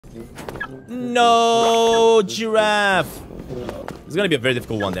No, giraffe. It's gonna be a very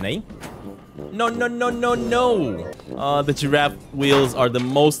difficult one then, eh? No, no, no, no, no. The giraffe wheels are the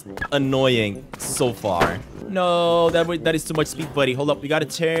most annoying so far. No, that is too much speed, buddy. Hold up, we gotta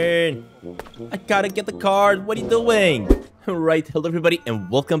turn. I gotta get the card. What are you doing? Alright, hello everybody, and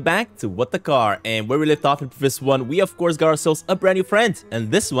welcome back to What the Car. And where we left off in the previous one, we of course got ourselves a brand new friend.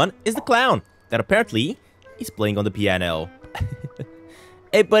 And this one is the clown, that apparently is playing on the piano.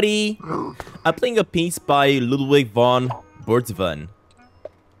 Hey buddy, I'm playing a piece by Ludwig von Beethoven.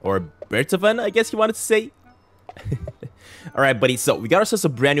 Or Beethoven, I guess you wanted to say. Alright buddy, so we got ourselves a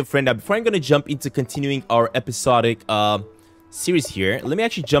brand new friend. Now before I'm gonna jump into continuing our episodic series here, let me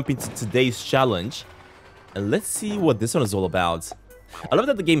actually jump into today's challenge. And let's see what this one is all about. I love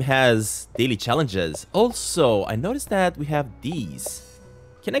that the game has daily challenges. Also, I noticed that we have these.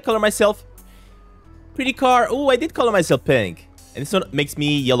 Can I color myself? Pretty car. Oh, I did color myself pink. And this one makes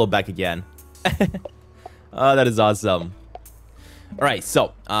me yellow back again. Oh, that is awesome. Alright,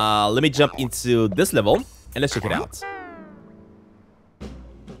 so let me jump into this level and let's check it out.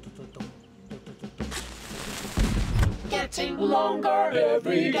 Getting longer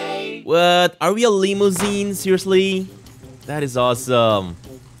every day. What? Are we a limousine? Seriously? That is awesome.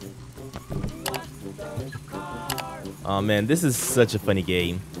 Oh man, this is such a funny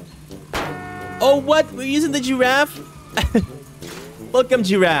game. Oh, what? We're using the giraffe? Welcome,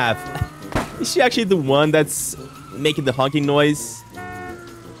 giraffe. Is she actually the one that's making the honking noise?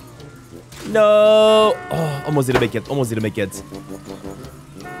 No. Oh, almost didn't make it. Almost didn't make it.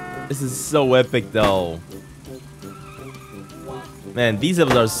 This is so epic, though. Man, these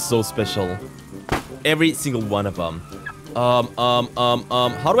levels are so special. Every single one of them. How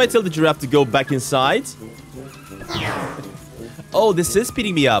do I tell the giraffe to go back inside? Oh, this is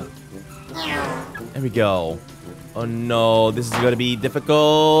speeding me up. There we go. Oh no, this is gonna be difficult.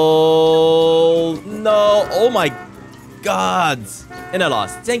 No, oh my god. And I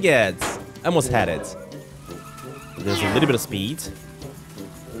lost. Dang it. I almost had it. There's a little bit of speed.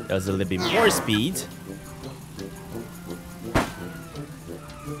 There's a little bit more speed.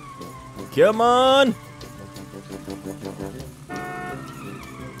 Come on!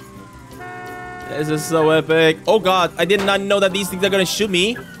 This is so epic. Oh god, I did not know that these things are gonna shoot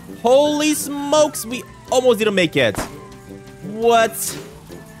me. Holy smokes, we almost didn't make it. What?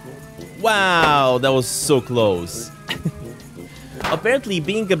 Wow, that was so close. Apparently,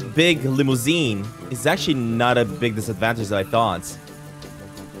 being a big limousine is actually not a big disadvantage that I thought.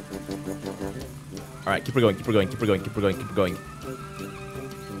 Alright, keep her going, keep her going, keep her going, keep her going, keep her going.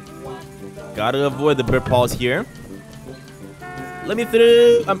 Gotta avoid the bird paws here. Let me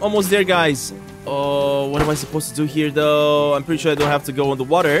through. I'm almost there, guys. Oh, what am I supposed to do here, though? I'm pretty sure I don't have to go on the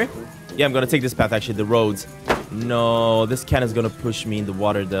water. Yeah, I'm gonna take this path, actually, the roads. No, this cannon's gonna push me in the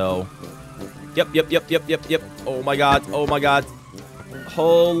water, though. Yep. Oh my god, oh my god.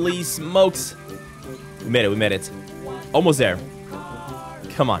 Holy smokes. We made it, we made it. Almost there.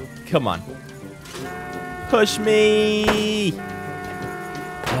 Come on, come on. Push me.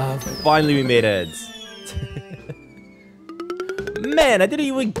 Finally we made it. Man, I didn't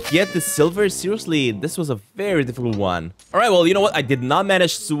even get the silver. Seriously, this was a very difficult one. Alright, well, you know what? I did not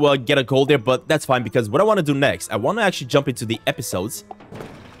manage to get a gold there, but that's fine because what I want to do next, I want to actually jump into the episodes.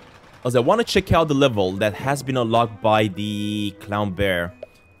 Because I want to check out the level that has been unlocked by the clown bear.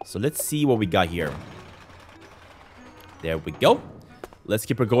 So let's see what we got here. There we go. Let's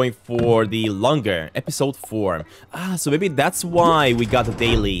keep her going for the longer episode 4. Ah, so maybe that's why we got the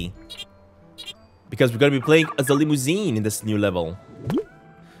daily. Because we're gonna be playing as a limousine in this new level.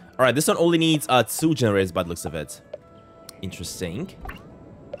 Alright, this one only needs 2 generators by the looks of it. Interesting.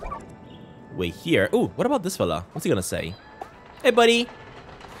 Wait here. Ooh, what about this fella? What's he gonna say? Hey, buddy.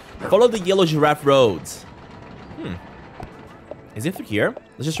 Follow the yellow giraffe roads. Is it through here?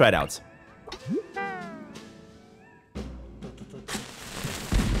 Let's just try it out.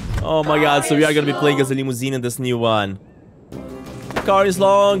 Oh my god, so we are gonna be playing as a limousine in this new one. The car is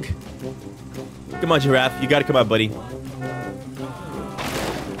long. Come on, giraffe. You gotta come out, buddy.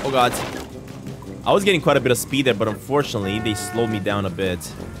 Oh god. I was getting quite a bit of speed there, but unfortunately, they slowed me down a bit.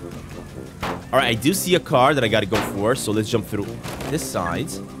 Alright, I do see a car that I gotta go for, so let's jump through this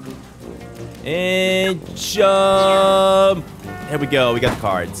side. And jump! There we go, we got the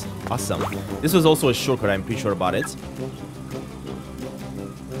cards. Awesome. This was also a shortcut, I'm pretty sure about it.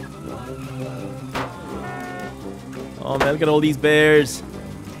 Oh man, look at all these bears.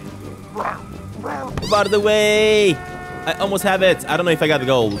 Move out of the way. I almost have it. I don't know if I got the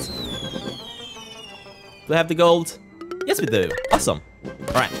gold. Do I have the gold? Yes, we do. Awesome.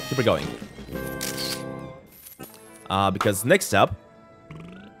 Alright, keep it going. Because next up,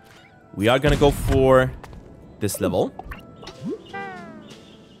 We are gonna go for this level.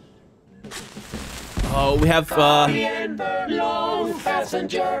 Oh, we have,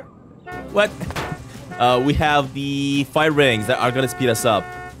 what? We have the fire rings that are gonna speed us up.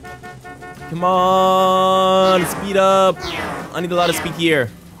 Come on, speed up. I need a lot of speed here.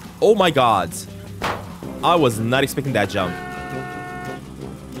 Oh my god. I was not expecting that jump.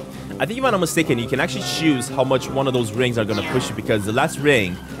 I think if I'm not mistaken, you can actually choose how much one of those rings are gonna push you, because the last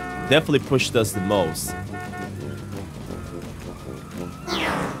ring definitely pushed us the most.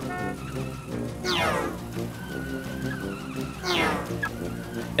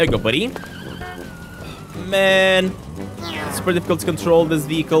 There you go, buddy. Man, it's super difficult to control this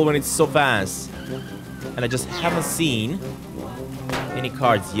vehicle when it's so fast. And I just haven't seen any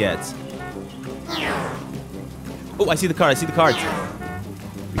cards yet. Oh, I see the card, I see the card.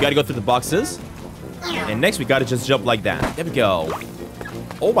 We gotta go through the boxes. And next we gotta just jump like that. There we go.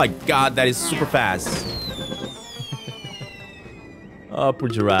 Oh my god, that is super fast. Oh, poor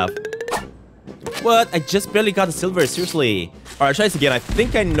giraffe. What? I just barely got the silver, seriously. Alright, try this again. I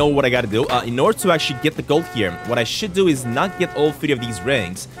think I know what I gotta do. In order to actually get the gold here, what I should do is not get all 3 of these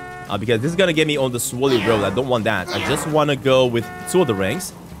rings. Because this is gonna get me on the swirly road. I don't want that. I just wanna go with 2 of the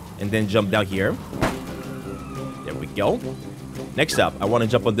rings. And then jump down here. There we go. Next up, I wanna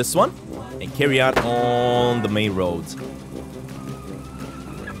jump on this one. And carry on the main road.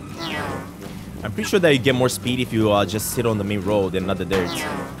 I'm pretty sure that you get more speed if you just sit on the main road and not the dirt.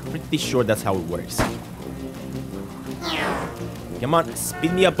 Pretty sure that's how it works. Come on,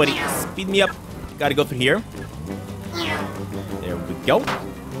 speed me up, buddy. Speed me up. Gotta go through here. There we go.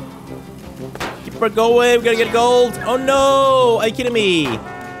 Keep her going. We gotta get gold. Oh no! Are you kidding me?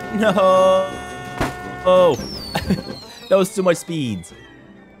 No. Oh. That was too much speed.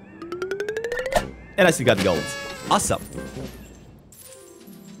 And I still got the gold. Awesome.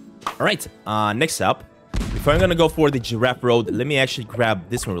 Alright, next up. Before I'm gonna go for the giraffe road, let me actually grab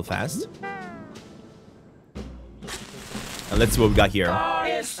this one real fast. And let's see what we got here. Car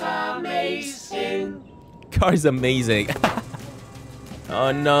is amazing. Car is amazing.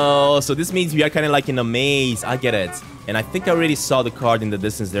 Oh no, so this means we are kind of like in a maze. I get it. And I think I already saw the card in the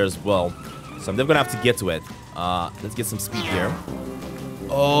distance there as well. So I'm definitely gonna have to get to it. Let's get some speed here.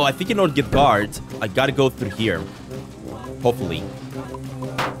 Oh, I think in order to get guard, I gotta go through here. Hopefully.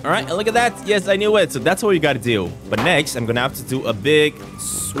 Alright, and look at that. Yes, I knew it. So that's what we gotta do. But next, I'm gonna have to do a big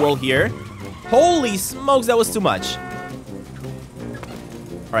swirl here. Holy smokes, that was too much.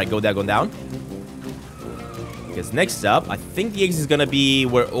 Alright, go down, go down. Because next up, I think the exit is gonna be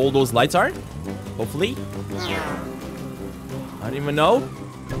where all those lights are. Hopefully. I don't even know.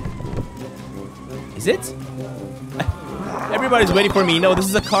 Is it? Everybody's waiting for me. No, this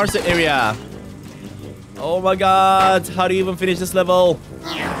is a car set area. Oh my god. How do you even finish this level?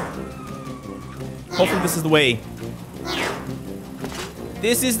 Hopefully this is the way.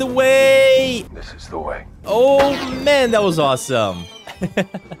 This is the way. This is the way. Oh man, that was awesome. I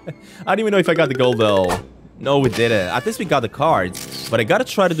don't even know if I got the gold though. No, we didn't. At least we got the cards. But I gotta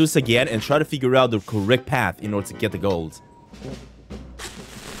try to do this again and try to figure out the correct path in order to get the gold.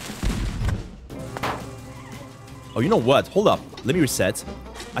 Oh, you know what? Hold up. Let me reset.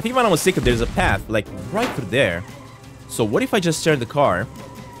 I think if I'm not mistaken, there's a path, like, right through there. So what if I just turn the car?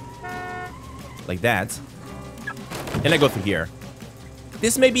 Like that. And I go through here.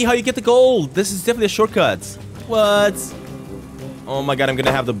 This may be how you get the gold. This is definitely a shortcut. What? Oh my god, I'm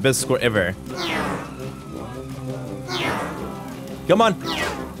gonna have the best score ever. Come on.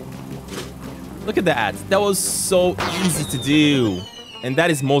 Look at that. That was so easy to do. And that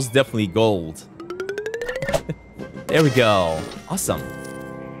is most definitely gold. There we go. Awesome.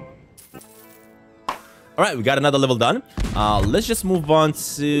 Alright, we got another level done. Let's just move on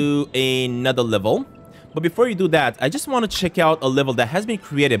to another level. But before you do that, I just want to check out a level that has been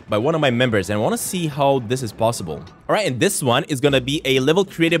created by one of my members. And I want to see how this is possible. Alright, and this one is going to be a level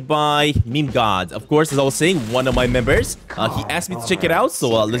created by Meme God. Of course, as I was saying, one of my members. He asked me to check it out, so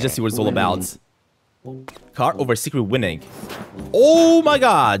let's just see what it's all about. Car over secret winning. Oh my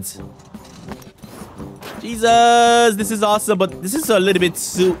god! Jesus, this is awesome, but this is a little bit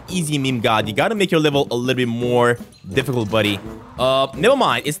too easy, Meme God. You gotta make your level a little bit more difficult, buddy. Never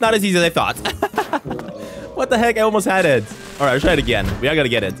mind. It's not as easy as I thought. What the heck? I almost had it. Alright, I'll try it again. We are gonna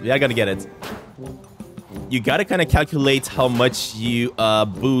get it. We are gonna get it. You gotta kind of calculate how much you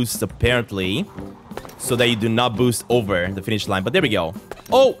boost, apparently, so that you do not boost over the finish line. But there we go.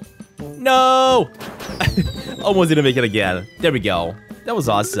 Oh! No! Almost didn't make it again. There we go. That was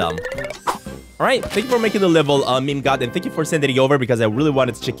awesome. Alright, thank you for making the level, Meme God, and thank you for sending it over because I really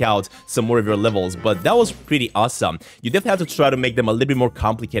wanted to check out some more of your levels, but that was pretty awesome. You definitely have to try to make them a little bit more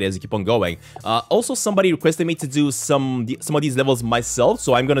complicated as you keep on going. Also, somebody requested me to do some of these levels myself,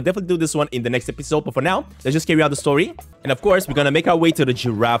 so I'm gonna definitely do this one in the next episode, but for now, let's just carry on the story. And of course, we're gonna make our way to the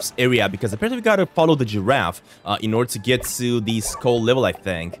giraffe's area because apparently we gotta follow the giraffe in order to get to the skull level, I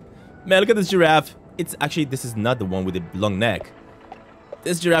think. Man, look at this giraffe. It's actually, this is not the one with the long neck.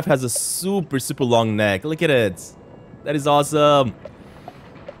 This giraffe has a super long neck. Look at it. That is awesome.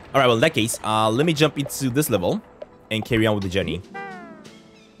 Alright, well, in that case, let me jump into this level and carry on with the journey.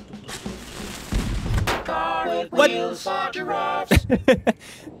 Car with What? wheels for giraffes.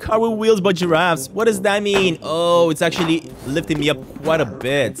 Car with wheels but giraffes. What does that mean? Oh, it's actually lifting me up quite a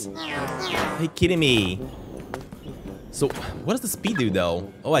bit. Are you kidding me? So, what does the speed do,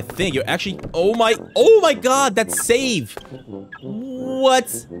 though? Oh, I think you're actually... Oh my god, that save!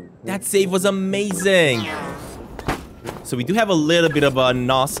 What? That save was amazing! So we do have a little bit of a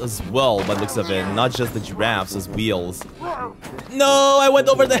NOS as well, by the looks of it. Not just the giraffes as wheels. No, I went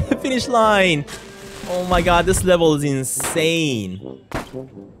over the finish line! Oh my god, this level is insane.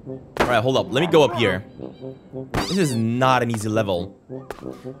 Alright, hold up. Let me go up here. This is not an easy level.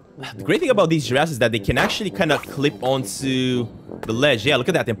 The great thing about these giraffes is that they can actually kind of clip onto the ledge. Yeah, look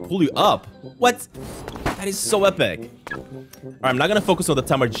at that. They pull you up. What? That is so epic. Alright, I'm not gonna focus on the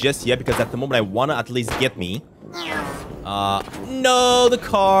timer just yet because at the moment I wanna at least get me. No, the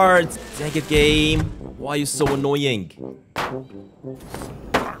cards. Dang it, game. Why are you so annoying? Come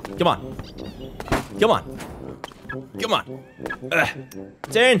on. Come on. Come on.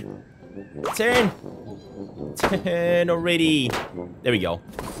 Turn. Turn. Turn already. There we go.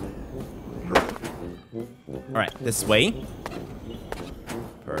 Alright, this way.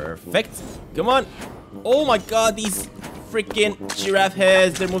 Perfect. Come on. Oh my god, these freaking giraffe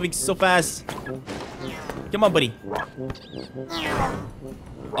heads. They're moving so fast. Come on, buddy.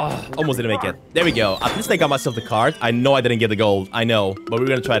 Oh, almost didn't make it. There we go. At least I got myself the card. I know I didn't get the gold. I know. But we're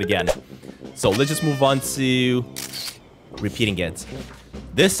gonna try it again. So let's just move on to repeating it.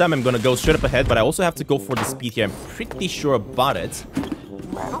 This time I'm gonna go straight up ahead, but I also have to go for the speed here. I'm pretty sure about it.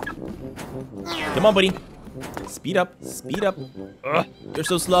 Come on, buddy. Speed up. Speed up. Ugh, you're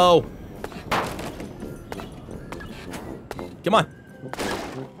so slow. Come on.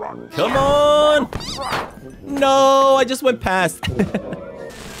 Come on. No, I just went past.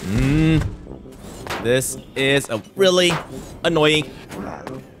 This is a really annoying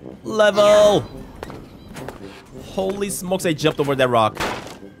level. Holy smokes, I jumped over that rock.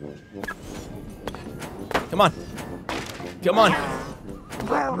 Come on. Come on.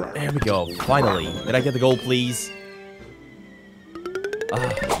 There we go. Finally. Did I get the gold, please?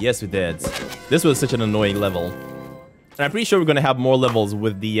 Ah, yes, we did. This was such an annoying level. And I'm pretty sure we're going to have more levels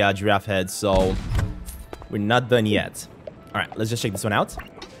with the giraffe head, so we're not done yet. Alright, let's just check this one out.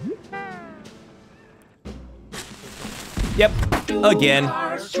 Yep, again.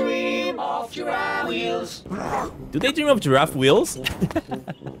 Dream of giraffe wheels. Do they dream of giraffe wheels?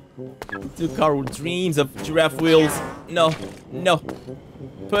 Do car dreams of giraffe wheels? No, no.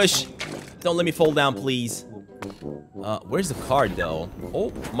 Push. Don't let me fall down, please. Where's the card, though?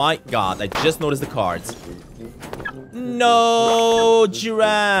 Oh my god, I just noticed the cards. No,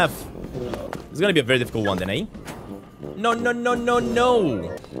 giraffe. It's gonna be a very difficult one then, eh? No, no, no, no,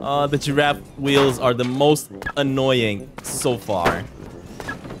 no. The giraffe wheels are the most annoying so far.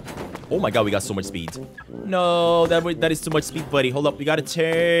 Oh my god, we got so much speed. No, that is too much speed, buddy. Hold up, we gotta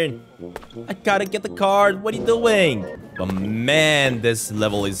turn. I gotta get the card. What are you doing? But man, this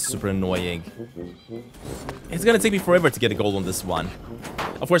level is super annoying. It's gonna take me forever to get the gold on this one.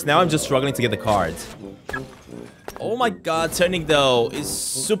 Of course, now I'm just struggling to get the cards. Oh my god, turning though is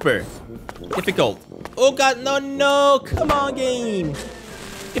super difficult. Oh god, no, no. Come on, game.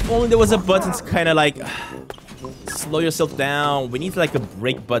 If only there was a button to kind of like slow yourself down. We need like a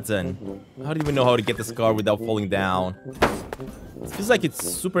brake button. I don't even know how to get this car without falling down. It feels like it's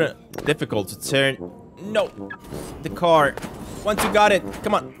super difficult to turn. No. The car. Once you got it.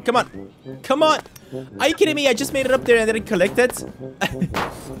 Come on. Come on. Come on. Are you kidding me? I just made it up there and didn't collect it?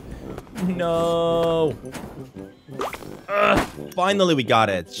 No. Finally we got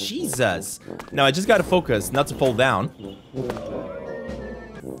it. Jesus. Now I just gotta focus not to fall down.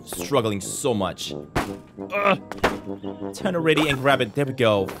 Struggling so much. Turn already and grab it. There we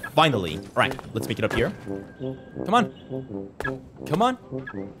go. Finally. Alright, let's make it up here. Come on. Come on.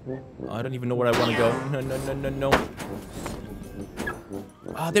 I don't even know where I want to go. No, no, no, no, no.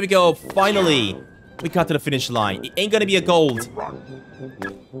 Ah, there we go. Finally. We got to the finish line. It ain't gonna be a gold.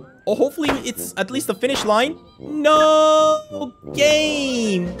 Oh, hopefully it's at least the finish line. No!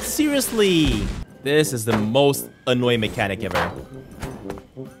 Game! Seriously! This is the most annoying mechanic ever.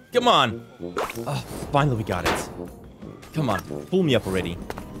 Come on! Oh, finally we got it. Come on, pull me up already.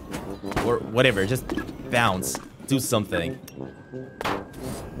 Or whatever, just bounce. Do something.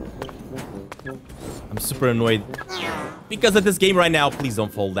 I'm super annoyed because of this game right now. Please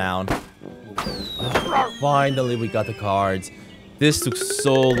don't fall down. Oh, finally we got the cards. This took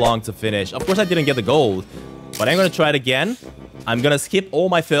so long to finish. Of course I didn't get the gold, but I'm gonna try it again. I'm gonna skip all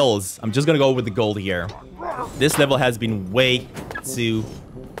my fills. I'm just gonna go with the gold here. This level has been way too...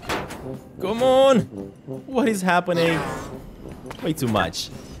 Come on! What is happening? Way too much.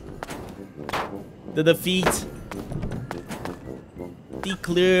 The defeat.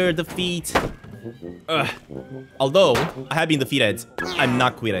 Declare defeat. Ugh. Although I have been defeated, I'm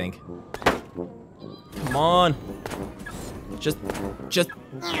not quitting. Come on. Just.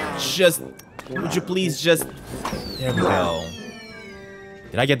 Would you please just... There we go.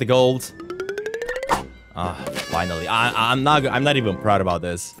 Did I get the gold? Ah, finally. I'm not even proud about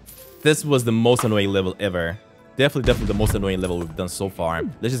this. This was the most annoying level ever. Definitely the most annoying level we've done so far.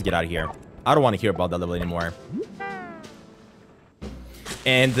 Let's just get out of here. I don't want to hear about that level anymore.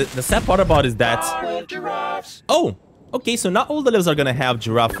 And the sad part about it is that... Oh! Okay, so not all the levels are gonna have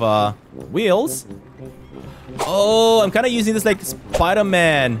giraffe wheels. Oh, I'm kind of using this like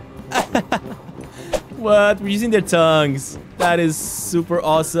Spider-Man. What? We're using their tongues. That is super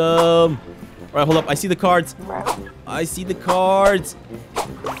awesome. Alright, hold up. I see the cards. I see the cards.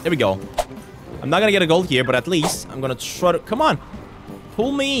 There we go. I'm not gonna get a gold here, but at least I'm gonna try to... Come on!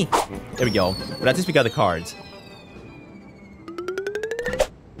 Pull me! There we go. But at least we got the cards.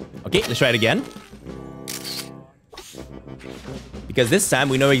 Okay, let's try it again. Because this time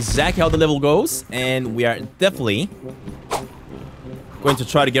we know exactly how the level goes. And we are definitely going to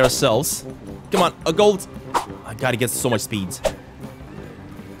try to get ourselves... Come on, a gold! I gotta get so much speed.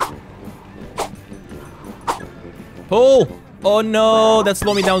 Pull! Oh no, that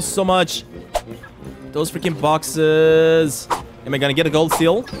slowed me down so much. Those freaking boxes. Am I gonna get a gold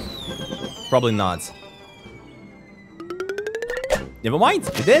still? Probably not. Never mind,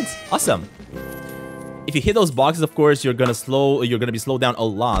 you did. Awesome. If you hit those boxes, of course, you're gonna be slowed down a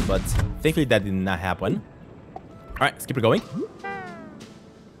lot, but thankfully that did not happen. Alright, let's keep it going.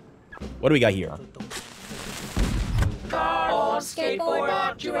 What do we got here? Car on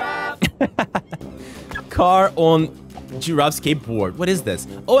skateboard, giraffe. Car on giraffe skateboard. What is this?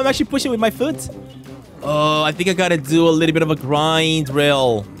 Oh, I'm actually pushing with my foot. Oh, I think I gotta do a little bit of a grind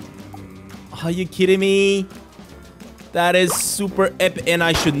rail. Are you kidding me? That is super epic, and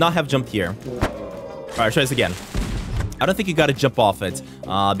I should not have jumped here. Alright, try this again. I don't think you gotta jump off it,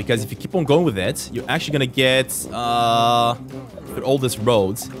 because if you keep on going with it, you're actually gonna get through all this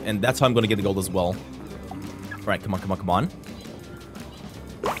roads, and that's how I'm gonna get the gold as well. Alright, come on, come on, come on.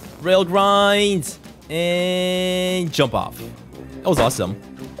 Rail grind! And jump off. That was awesome.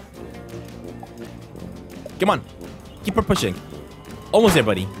 Come on. Keep her pushing. Almost there,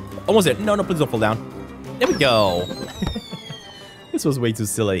 buddy. Almost there. No, no, please don't fall down. There we go. This was way too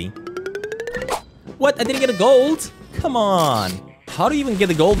silly. What? I didn't get a gold? Come on. How do you even get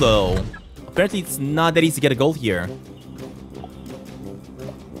the gold, though? Apparently, it's not that easy to get a gold here.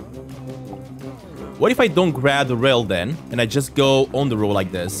 What if I don't grab the rail then, and I just go on the roll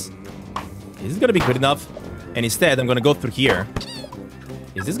like this? Is this gonna be good enough? And instead, I'm gonna go through here.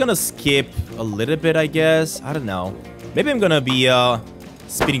 Is this gonna skip a little bit, I guess? I don't know. Maybe I'm gonna be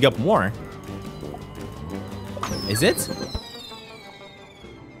speeding up more. Is it?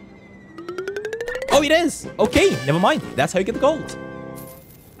 Oh, it is! Okay, never mind. That's how you get the gold.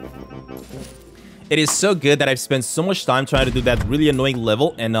 It is so good that I've spent so much time trying to do that really annoying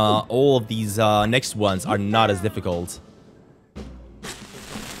level, and all of these next ones are not as difficult.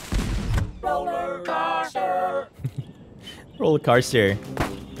 Roller coaster. Roller coaster.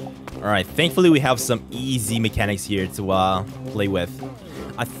 Alright, thankfully we have some easy mechanics here to play with.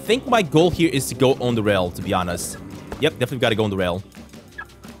 I think my goal here is to go on the rail, to be honest. Yep, definitely gotta go on the rail.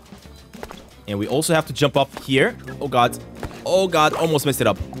 And we also have to jump up here. Oh god. Oh god, almost messed it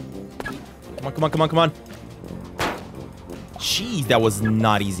up. Come on, come on, come on, come on. Jeez, that was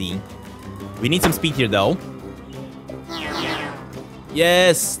not easy. We need some speed here, though.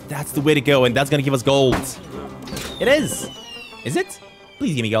 Yes, that's the way to go, and that's gonna give us gold. It is. Is it?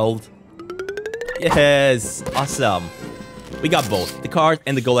 Please give me gold. Yes, awesome. We got both, the card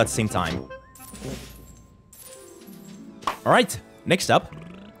and the gold at the same time. All right, next up.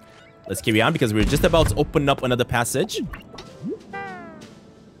 Let's carry on because we're just about to open up another passage.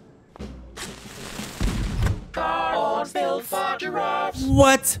 was built for giraffes.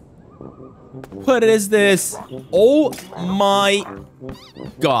 What? What is this? Oh my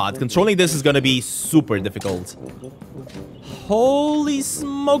god. Controlling this is gonna be super difficult. Holy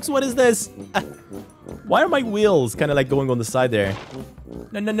smokes, what is this? Why are my wheels kind of like going on the side there?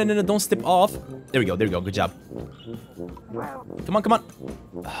 No, no, no, no, no, don't step off. There we go, good job. Come on, come on.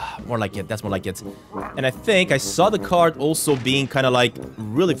 More like it, that's more like it. And I think I saw the cart also being kind of like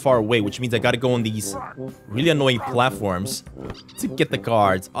really far away, which means I gotta go on these really annoying platforms to get the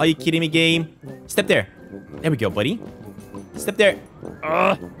cards. Are you kidding me, game? Step there. There we go, buddy. Step there.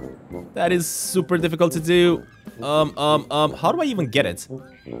 That is super difficult to do. How do I even get it?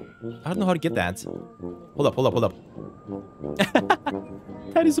 I don't know how to get that. Hold up, hold up, hold up.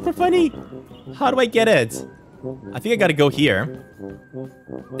 That is super funny. How do I get it? I think I gotta go here.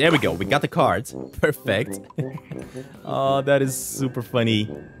 There we go, we got the cards. Perfect. Oh, that is super funny.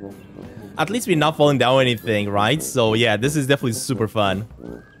 At least we're not falling down or anything, right? So yeah, this is definitely super fun.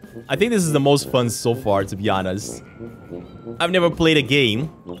 I think this is the most fun so far, to be honest. I've never played a game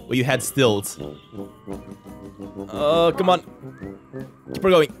where you had stilts. Oh, come on. Keep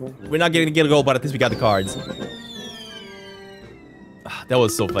going. We're not gonna get a goal, but at least we got the cards. That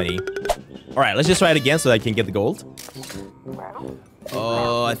was so funny. Alright, let's just try it again so that I can get the gold.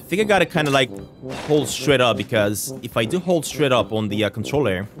 I think I gotta kind of like hold straight up, because if I do hold straight up on the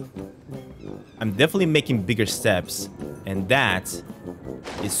controller, I'm definitely making bigger steps, and that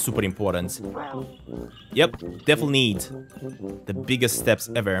is super important. Yep, definitely need the biggest steps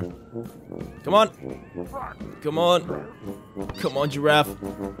ever. Come on. Come on. Come on, giraffe.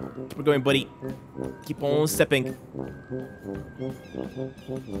 Keep going, buddy. Keep on stepping.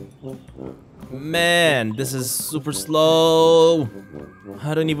 Man, this is super slow.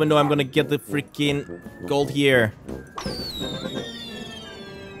 I don't even know I'm gonna get the freaking gold here.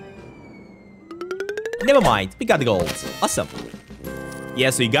 Never mind, we got the gold. Awesome. Yeah,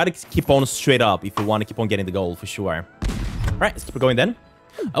 so you gotta keep on straight up if you want to keep on getting the gold, for sure. Alright, let's keep going then.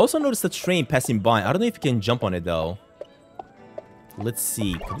 I also noticed a train passing by. I don't know if you can jump on it, though. Let's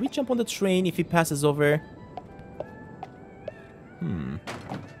see. Could we jump on the train if it passes over?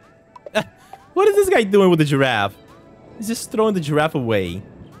 What is this guy doing with the giraffe? He's just throwing the giraffe away.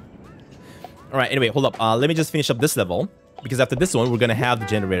 Alright, anyway, hold up. Let me just finish up this level, because after this one, we're gonna have the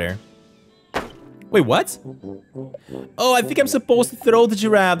generator. Wait, what? Oh, I think I'm supposed to throw the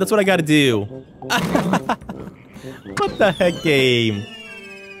giraffe. That's what I gotta do. What the heck, game?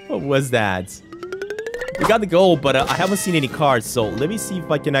 What was that? We got the goal, but I haven't seen any cards, so let me see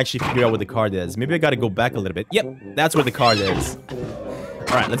if I can actually figure out what the card is. Maybe I gotta go back a little bit. Yep, that's where the card is.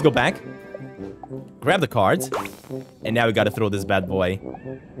 Alright, let's go back. Grab the cards. And now we gotta throw this bad boy.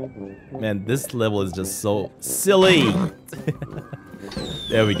 Man, this level is just so silly.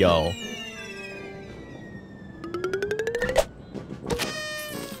 There we go.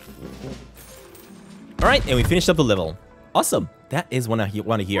 Alright, and we finished up the level. Awesome. That is what I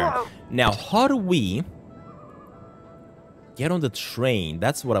want to hear. Now, how do we get on the train?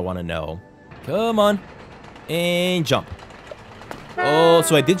 That's what I want to know. Come on. And jump. Oh,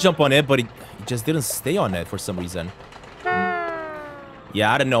 so I did jump on it, but it just didn't stay on it for some reason.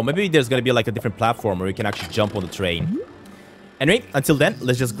 Yeah, I don't know. Maybe there's going to be like a different platform where we can actually jump on the train. Anyway, until then,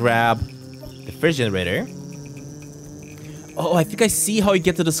 let's just grab the first generator. Oh, I think I see how you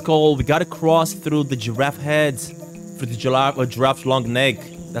get to the skull. We gotta cross through the giraffe head, through the giraffe's long neck.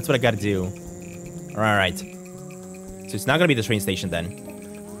 That's what I gotta do. Alright. So it's not gonna be the train station then.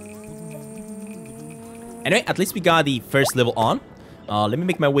 Anyway, at least we got the first level on. Let me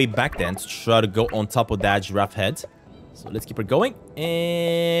make my way back then to try to go on top of that giraffe head. So let's keep it going.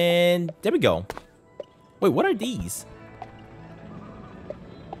 And there we go. Wait, what are these?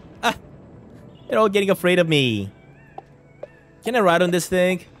 Ah! They're all getting afraid of me. Can I ride on this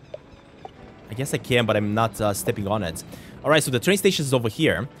thing? I guess I can, but I'm not stepping on it. Alright, so the train station is over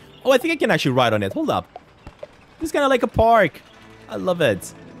here. Oh, I think I can actually ride on it. Hold up. This is kind of like a park. I love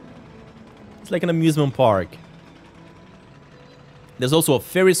it. It's like an amusement park. There's also a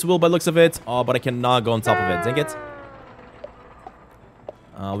Ferris wheel by the looks of it. Oh, but I cannot go on top of it. Dang it.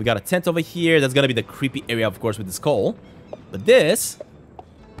 We got a tent over here. That's gonna be the creepy area, of course, with the skull. But this...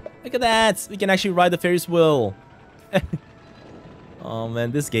 Look at that. We can actually ride the Ferris wheel. Oh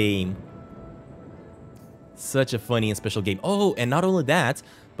man, this game. Such a funny and special game. Oh, and not only that,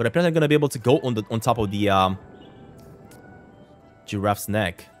 but apparently I'm gonna be able to go on top of the giraffe's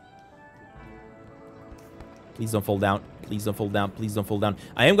neck. Please don't fall down. Please don't fall down. Please don't fall down.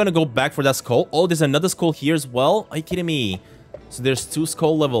 I am gonna go back for that skull. Oh, there's another skull here as well. Are you kidding me? So there's 2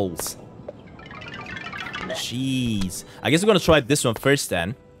 skull levels. Jeez. I guess we're gonna try this one first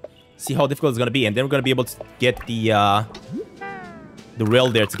then. See how difficult it's gonna be, and then we're gonna be able to get the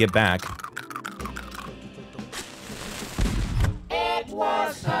rail there to get back. It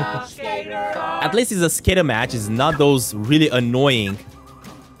was a skater car. At least it's a skater match. It's not those really annoying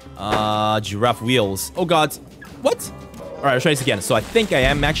giraffe wheels. Oh god. What? Alright, let's try this again. So I think I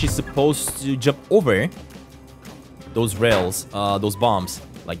am actually supposed to jump over those rails, those bombs,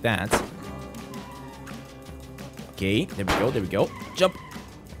 like that. Okay, there we go, there we go. Jump.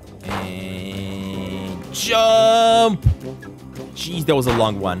 And jump! Jeez, that was a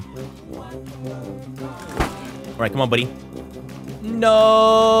long one. Alright, come on, buddy.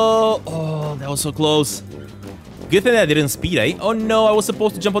 No! Oh, that was so close. Good thing that I didn't speed, eh? Oh no, I was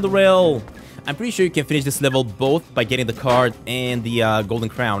supposed to jump on the rail. I'm pretty sure you can finish this level both by getting the card and the golden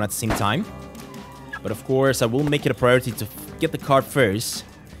crown at the same time. But of course, I will make it a priority to get the card first,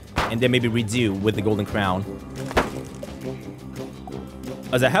 and then maybe redo with the golden crown.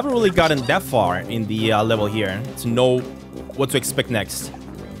 As I haven't really gotten that far in the level here to know what to expect next.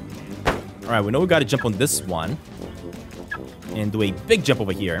 Alright, we know we gotta jump on this one. And do a big jump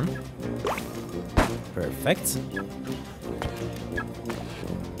over here. Perfect.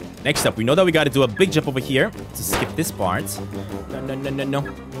 Next up, we know that we gotta do a big jump over here to skip this part. No.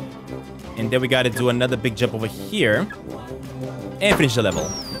 And then we gotta do another big jump over here. And finish the level.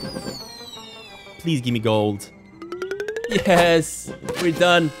 Please give me gold. Yes! We're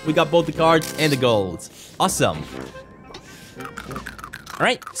done. We got both the cards and the gold. Awesome.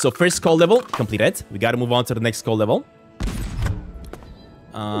 Alright, so first call level completed. We gotta move on to the next call level.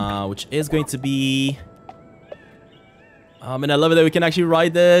 Which is going to be... man, I love it that we can actually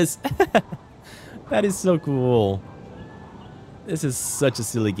ride this. That is so cool. This is such a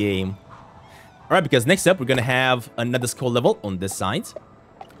silly game. Alright, because next up, we're gonna have another skull level on this side.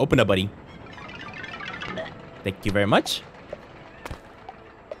 Open up, buddy. Thank you very much.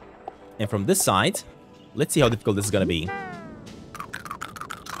 And from this side, let's see how difficult this is gonna be.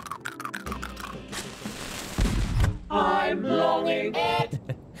 I'm longing.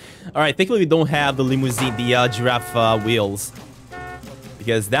 Alright, thankfully we don't have the limousine, the giraffe wheels.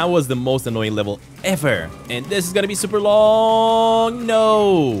 Because that was the most annoying level ever. And this is gonna be super long.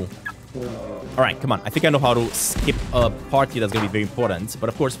 No! Alright, come on. I think I know how to skip a part here that's gonna be very important. But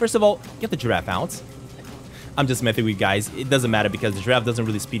of course, first of all, get the giraffe out. I'm just messing with you guys. It doesn't matter because the giraffe doesn't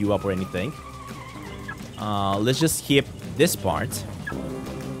really speed you up or anything. Let's just skip this part.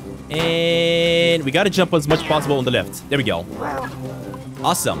 And we gotta jump as much as possible on the left. There we go.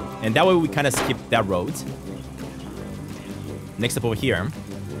 Awesome. And that way we kind of skip that road. Next up over here.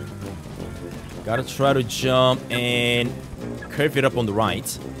 Gotta try to jump and curve it up on the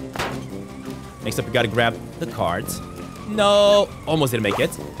right. Next up we gotta grab the cards. No! Almost didn't make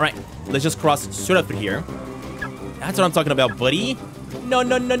it. Alright, let's just cross straight up through here. That's what I'm talking about, buddy. No.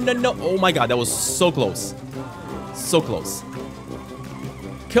 Oh my god, that was so close. So close.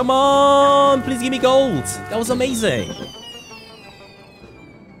 Come on! Please give me gold. That was amazing.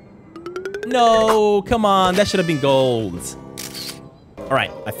 No, come on. That should have been gold.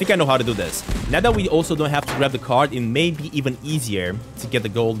 Alright, I think I know how to do this. Now that we also don't have to grab the card, it may be even easier to get the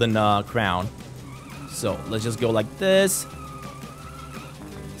golden crown. So, let's just go like this.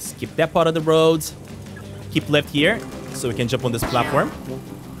 Skip that part of the road. Keep left here, so we can jump on this platform.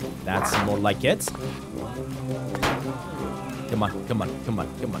 That's more like it. Come on.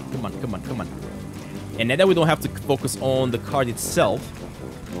 And now that we don't have to focus on the card itself,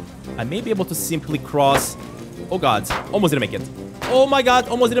 I may be able to simply cross... Oh god, almost didn't make it. Oh my god,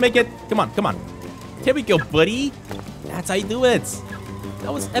 almost didn't make it. Come on. Here we go, buddy. That's how you do it.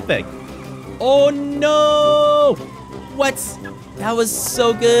 That was epic. Oh no! What? That was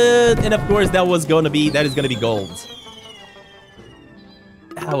so good. And of course, that is gonna be gold.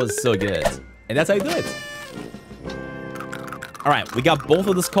 That was so good. And that's how you do it. Alright, we got both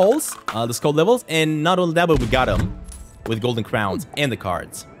of the skulls levels, and not only that, but we got them with golden crowns and the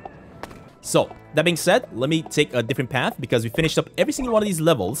cards. So, that being said, let me take a different path because we finished up every single one of these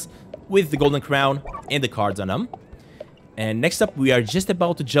levels with the golden crown and the cards on them. And next up, we are just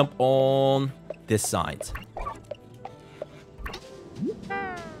about to jump on this side.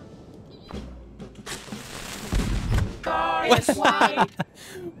 What?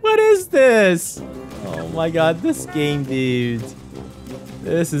 What is this? Oh my god, this game, dude.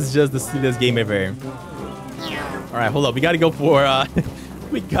 This is just the silliest game ever. Alright, hold up. We gotta go for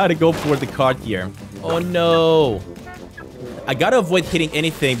we gotta go for the card here. Oh no. I gotta avoid hitting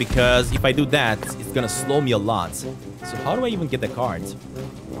anything because if I do that, it's gonna slow me a lot. So how do I even get the card?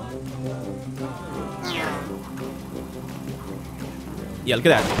 Yeah, look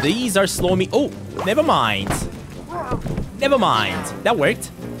at that. These are slowing me. Oh, never mind. Never mind. That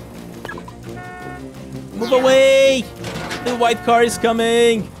worked. Move away! The white car is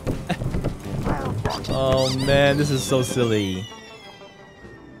coming! Oh man, this is so silly.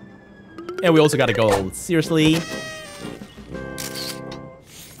 And we also got a gold. Seriously?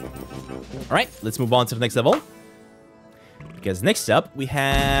 Alright, let's move on to the next level. Because next up, we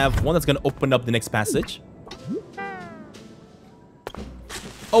have one that's gonna open up the next passage.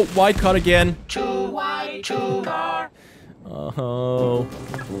 Oh, white car again. Two white, two car. Oh,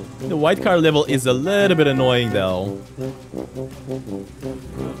 the white car level is a little bit annoying though.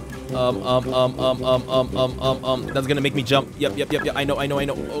 That's gonna make me jump. Yep. I know.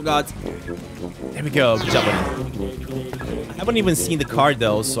 Oh god. There we go. Good job, buddy. I haven't even seen the card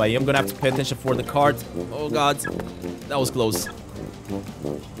though, so I am gonna have to pay attention for the card. Oh god, that was close. All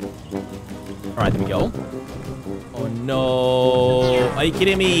right, there we go. Oh no! Are you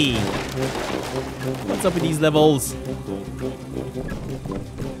kidding me? What's up with these levels?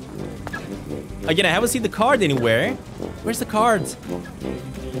 Again, I haven't seen the card anywhere. Where's the card?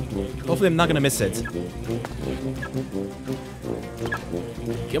 Hopefully I'm not gonna miss it.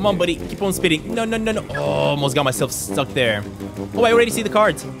 Come on, buddy. Keep on speeding. No. Oh, almost got myself stuck there. Oh, I already see the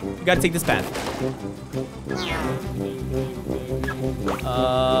card. We gotta take this path.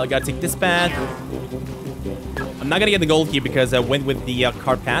 Gotta take this path. I'm not gonna get the gold here because I went with the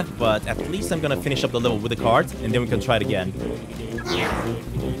card path, but at least I'm gonna finish up the level with the card, and then we can try it again.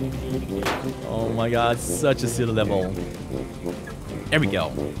 Oh my god, such a silly level. There we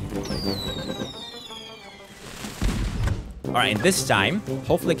go. Alright, and this time,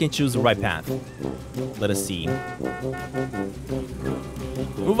 hopefully I can choose the right path. Let us see.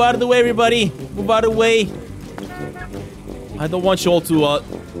 Move out of the way, everybody! Move out of the way! I don't want you all to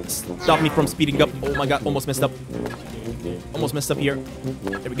stop me from speeding up. Oh my god, almost messed up. Almost messed up here.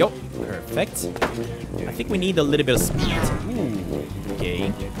 There we go. Perfect. I think we need a little bit of speed. Ooh,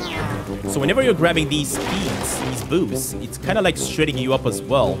 okay. So whenever you're grabbing these speeds, these boosts, it's kind of like straightening you up as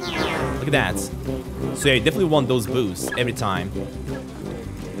well. Look at that. So yeah, you definitely want those boosts every time.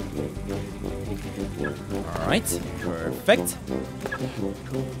 Alright, perfect.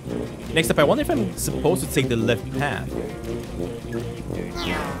 Next up, I wonder if I'm supposed to take the left path.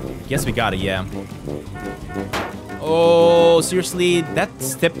 Guess we got it, yeah. Oh, seriously? That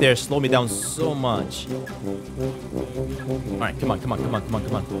step there slowed me down so much. Alright, come on.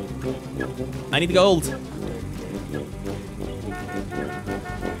 I need the gold.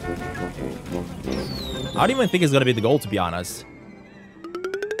 I don't even think it's gonna be the gold, to be honest.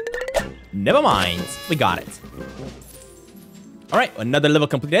 Never mind. We got it. Alright, another level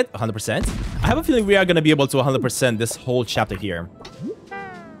completed. 100%. I have a feeling we are gonna be able to 100% this whole chapter here.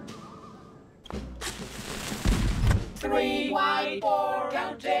 3 white for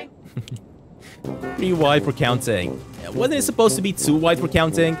counting. 3 white for counting. Wasn't it supposed to be 2 white for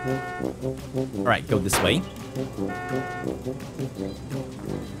counting? Alright, go this way.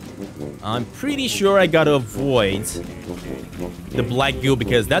 I'm pretty sure I gotta avoid the black goo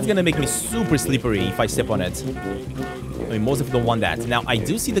because that's gonna make me super slippery if I step on it. I mean, most of them don't want that. Now, I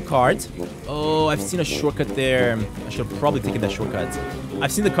do see the card. Oh, I've seen a shortcut there. I should have probably taken that shortcut.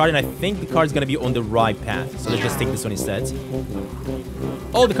 I've seen the card, and I think the card is gonna be on the right path. So let's just take this one instead.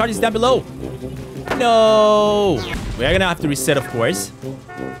 Oh, the card is down below. No! We're gonna have to reset, of course.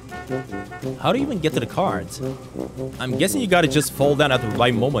 How do you even get to the cards? I'm guessing you gotta just fall down at the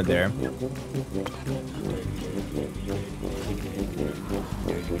right moment there.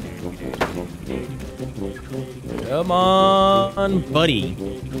 Come on, buddy.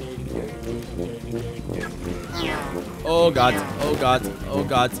 Oh god, oh god, oh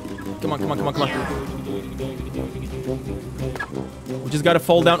god. Come on. We just gotta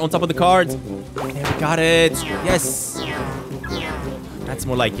fall down on top of the cards. There, we got it. Yes. That's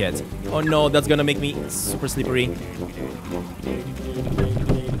more like it. Oh no, that's gonna make me super slippery.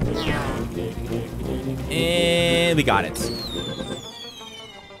 And we got it.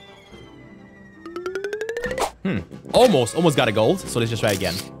 Almost got a gold. So let's just try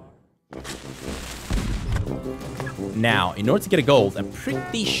again. Now, in order to get a gold, I'm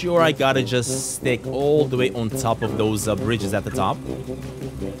pretty sure I gotta just stick all the way on top of those bridges at the top.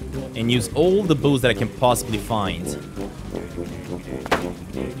 And use all the boosts that I can possibly find.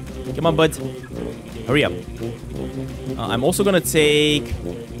 Come on, bud. Hurry up. I'm also gonna take...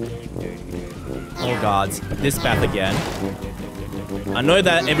 Oh god, this path again. I know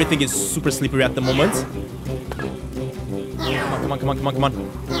that everything is super slippery at the moment. Come on.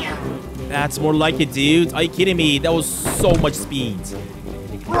 That's more like it, dude. Are you kidding me? That was so much speed.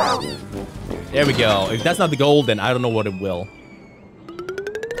 There we go. If that's not the gold, then I don't know what it will.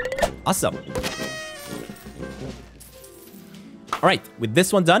 Awesome. Alright, with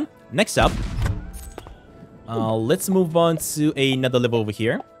this one done, next up, Let's move on to another level over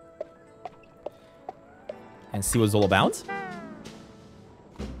here. And see what it's all about.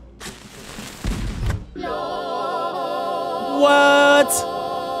 What?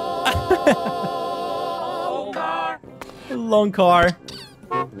 Long car.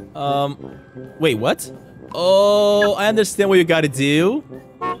 Wait, what? Oh, I understand what you gotta do.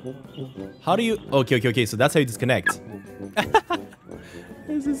 How do you... Okay, so that's how you disconnect.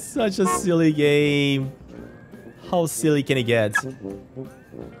 This is such a silly game. How silly can it get?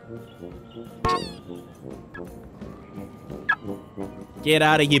 Get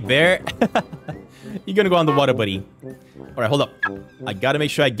out of here, bear. You're gonna go on the water, buddy. Alright, hold up. I gotta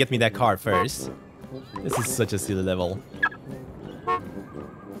make sure I get me that car first. This is such a silly level.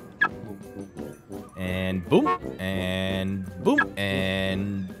 And boom. And boom.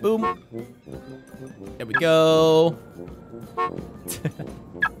 And boom. There we go.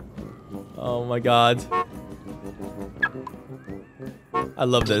 Oh my god. I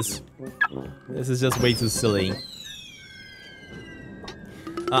love this. This is just way too silly.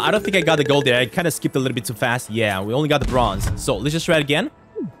 I don't think I got the gold there. I kind of skipped a little bit too fast. Yeah, we only got the bronze. So let's just try it again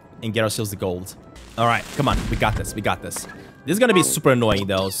and get ourselves the gold. All right, come on. We got this. We got this. This is going to be super annoying,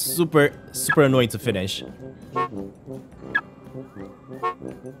 though. Super annoying to finish.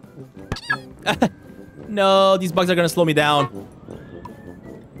 No, these bugs are going to slow me down.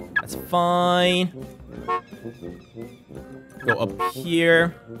 That's fine. Go up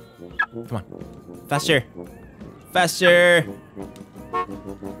here. Come on. Faster. Faster.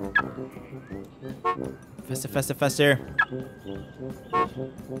 Faster.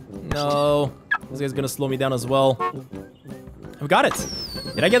 No. This guy's gonna slow me down as well. We got it.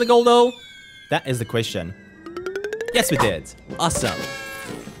 Did I get the gold, though? That is the question. Yes, we did. Awesome.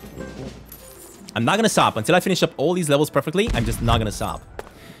 I'm not gonna stop. Until I finish up all these levels perfectly, I'm just not gonna stop.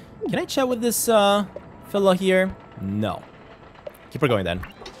 Can I chat with this fella here? No. Keep her going, then.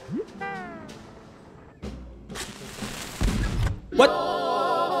 What?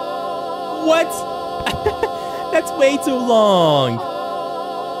 What? That's way too long.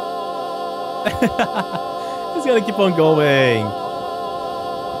 It's gonna keep on going.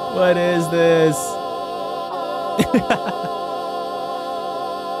 What is this?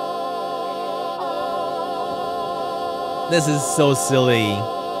 This is so silly.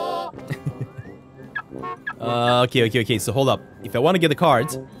 Okay. So hold up. If I want to get the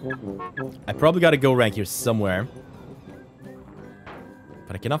cards, I probably gotta go rank here somewhere.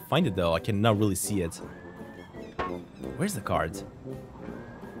 But I cannot find it, though. I cannot really see it. Where's the card?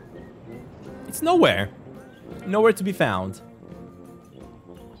 It's nowhere. Nowhere to be found.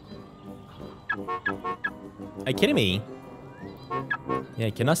 Are you kidding me? Yeah,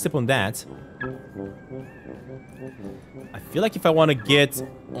 I cannot step on that. I feel like if I want to get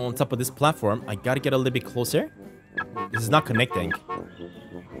on top of this platform, I gotta get a little bit closer. This is not connecting.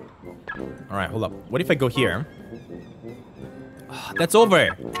 Alright, hold up. What if I go here? Oh, that's over.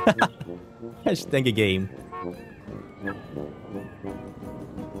 StantinGaming.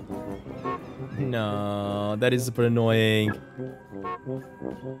 No, that is super annoying.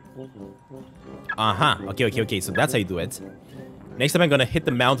 Okay. So that's how you do it. Next time I'm gonna hit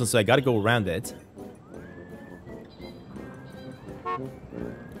the mountain, so I gotta go around it.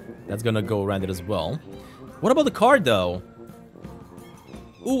 That's gonna go around it as well. What about the card, though?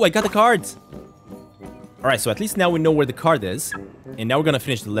 Ooh, I got the card. Alright, so at least now we know where the card is. And now we're gonna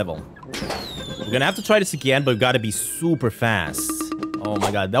finish the level. We're gonna have to try this again, but we gotta be super fast. Oh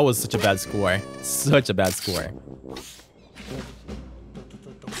my god, that was such a bad score. Such a bad score.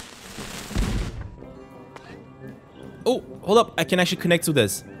 Oh, hold up. I can actually connect to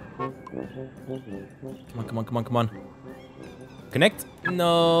this. Come on. Connect?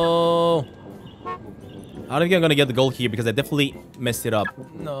 No. I don't think I'm gonna get the gold here because I definitely messed it up.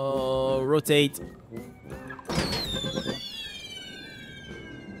 No, rotate.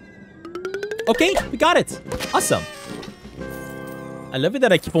 Okay, we got it. Awesome. I love it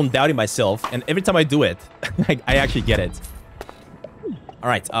that I keep on doubting myself, and every time I do it, I actually get it.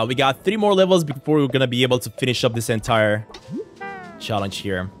 Alright, we got 3 more levels before we're gonna be able to finish up this entire challenge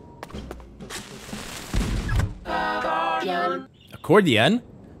here. Accordion?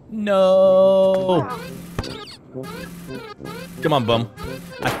 No. Come on, bum.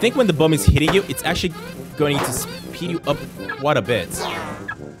 I think when the bum is hitting you, it's actually going to speed you up quite a bit.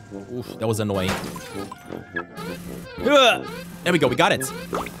 Oof, that was annoying. Ugh. There we go, we got it.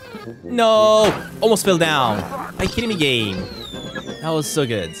 No! Almost fell down. Are you kidding me, game? That was so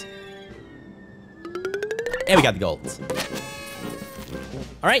good. And we got the gold.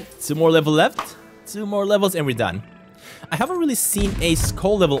 Alright, 2 more levels left. 2 more levels and we're done. I haven't really seen a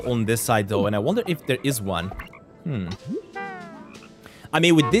skull level on this side though, and I wonder if there is one. I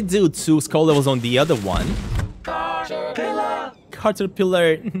mean, we did do 2 skull levels on the other one. Caterpillar.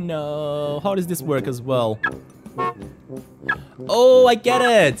 Caterpillar. No. How does this work as well? Oh, I get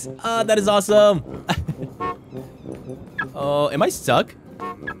it. Ah, that is awesome. Oh, am I stuck?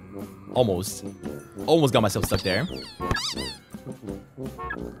 Almost. Almost got myself stuck there.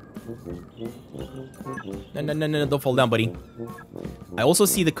 No, no, no, no, don't fall down, buddy. I also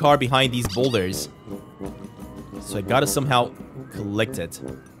see the car behind these boulders. So I gotta somehow collect it.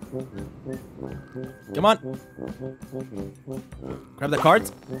 Come on. Grab the cart.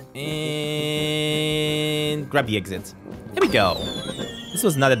 And grab the exit. Here we go. This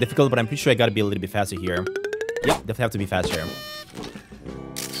was not that difficult, but I'm pretty sure I gotta be a little bit faster here. Yep, definitely have to be faster.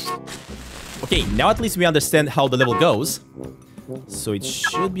 Okay, now at least we understand how the level goes. So it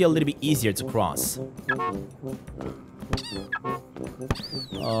should be a little bit easier to cross.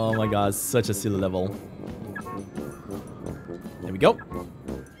 Oh my god, such a silly level. There we go.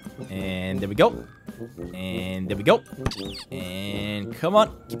 And there we go. And there we go. And come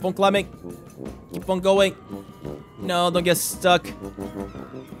on, keep on climbing. Keep on going. No, don't get stuck. There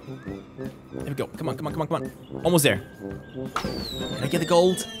we go. Come on, come on, come on, come on. Almost there. Can I get the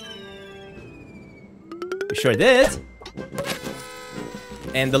gold? We sure did.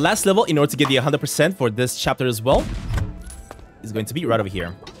 And the last level, in order to get the 100% for this chapter as well, is going to be right over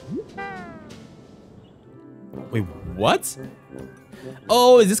here. Wait, what?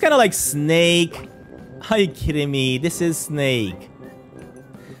 Oh, is this kind of like Snake? Are you kidding me? This is Snake.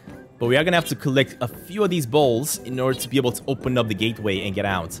 But we are going to have to collect a few of these balls in order to be able to open up the gateway and get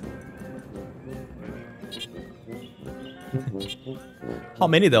out. How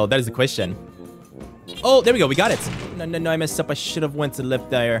many though? That is the question. Oh, there we go. We got it. No, no, no. I messed up. I should have went to the left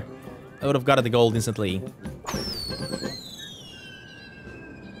there. I would have got the gold instantly.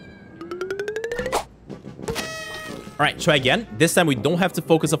 Alright, try again. This time we don't have to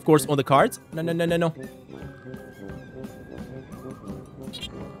focus, of course, on the cards. No, no, no, no, no.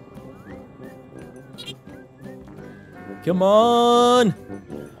 Come on.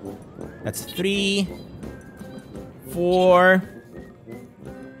 That's 3, 4,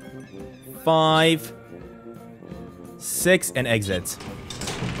 5, 6, and exit.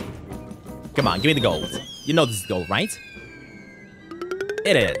 Come on, give me the gold. You know this is gold, right?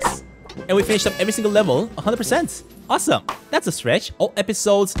 It is. And we finished up every single level 100%. Awesome. That's a stretch. All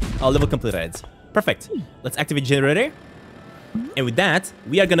episodes are level completed. Perfect. Let's activate generator. And with that,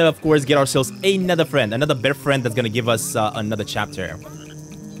 we are gonna, of course, get ourselves another friend. Another bear friend that's gonna give us another chapter.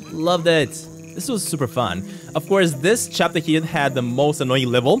 Loved it. This was super fun. Of course, this chapter here had the most annoying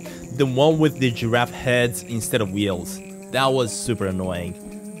level. The one with the giraffe heads instead of wheels. That was super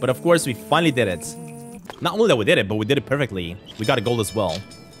annoying. But of course, we finally did it. Not only that we did it, but we did it perfectly. We got a gold as well.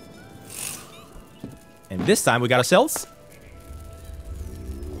 And this time we got ourselves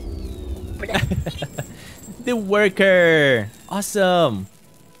the worker. Awesome.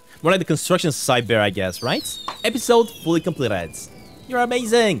 More like the construction site bear, I guess, right? Episode fully completed. You're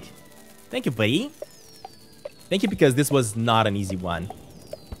amazing. Thank you, buddy. Thank you, because this was not an easy one.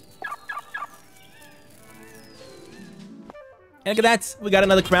 And look at that, we got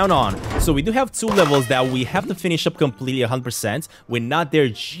another crown on. So we do have 2 levels that we have to finish up completely 100%. We're not there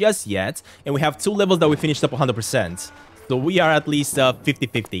just yet. And we have 2 levels that we finished up 100%. So we are at least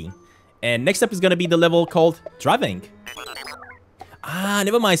 50-50. And next up is going to be the level called driving. Ah,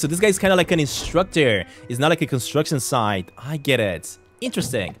 never mind. So this guy is kind of like an instructor. It's not like a construction site. I get it.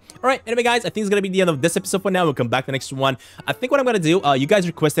 Interesting. Alright, anyway guys, I think it's gonna be the end of this episode for now. We'll come back to the next one. I think what I'm gonna do, you guys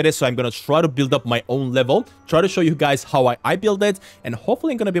requested it, so I'm gonna try to build up my own level. Try to show you guys how I build it. And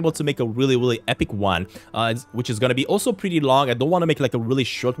hopefully I'm gonna be able to make a really, really epic one. Which is gonna be also pretty long. I don't want to make like a really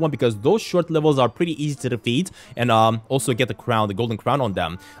short one, because those short levels are pretty easy to defeat. And also get the crown, the golden crown on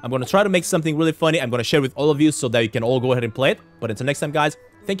them. I'm gonna try to make something really funny. I'm gonna share with all of you so that you can all go ahead and play it. But until next time guys,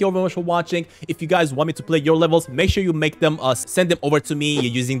 thank you all very much for watching. If you guys want me to play your levels, make sure you make them, send them over to me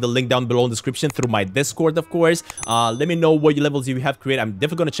using the link down below in the description through my Discord, of course. Let me know what levels you have created. I'm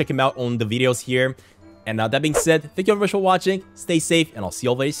definitely going to check them out on the videos here. And that being said, thank you all very much for watching. Stay safe, and I'll see you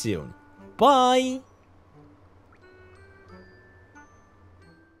all very soon. Bye!